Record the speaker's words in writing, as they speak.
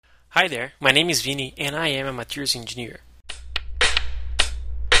Hi there, my name is Vini and I am a materials engineer.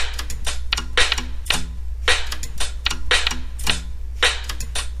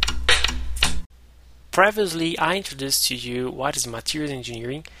 Previously, I introduced to you what is materials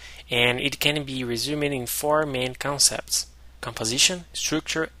engineering, and it can be resumed in four main concepts: composition,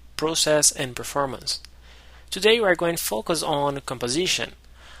 structure, process, and performance. Today we are going to focus on composition.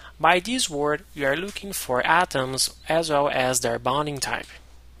 By this word, we are looking for atoms as well as their bonding type.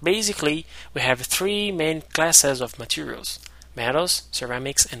 Basically, we have three main classes of materials: metals,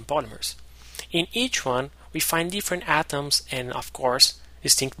 ceramics, and polymers. In each one, we find different atoms and, of course,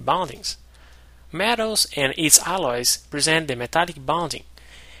 distinct bondings. Metals and its alloys present the metallic bonding,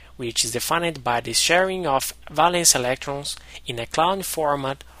 which is defined by the sharing of valence electrons in a cloud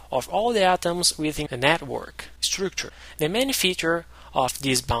format of all the atoms within a network structure. The main feature of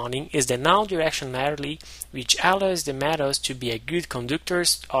this bonding is the non-directionality, which allows the metals to be good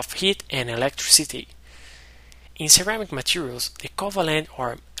conductors of heat and electricity. In ceramic materials, the covalent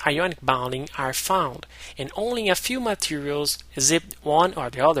or ionic bonding are found, and only a few materials exhibit one or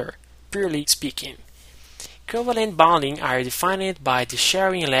the other, purely speaking. Covalent bonding are defined by the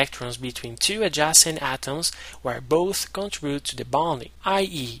sharing electrons between two adjacent atoms where both contribute to the bonding,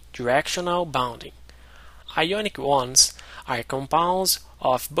 i.e., directional bonding. Ionic ones are compounds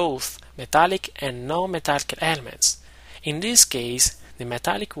of both metallic and non-metallic elements. In this case, the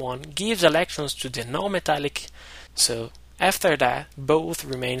metallic one gives electrons to the non-metallic, so after that both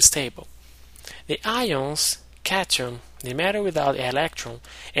remain stable. The ions, cation, the metal without an electron,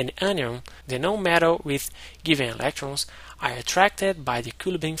 and anion, the non-metal with given electrons, are attracted by the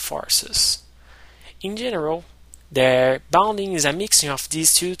Coulomb forces. In general, their bonding is a mixing of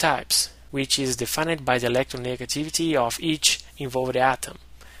these two types, which is defined by the electronegativity of each involved atom.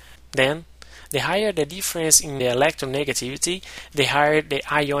 Then, the higher the difference in the electronegativity, the higher the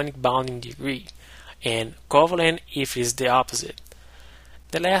ionic bonding degree, and covalent if it is the opposite.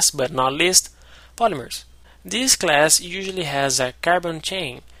 The last but not least, polymers. This class usually has a carbon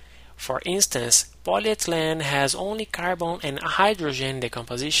chain. For instance, polyethylene has only carbon and hydrogen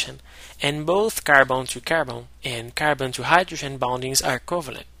decomposition, and both carbon to carbon and carbon to hydrogen bondings are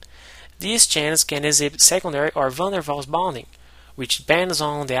covalent. These chains can exhibit secondary or van der Waals bonding, which depends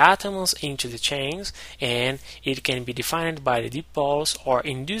on the atoms into the chains, and it can be defined by the dipoles or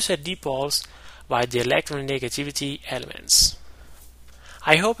induced dipoles by the electronegativity elements.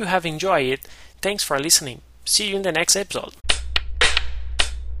 I hope you have enjoyed it. Thanks for listening. See you in the next episode.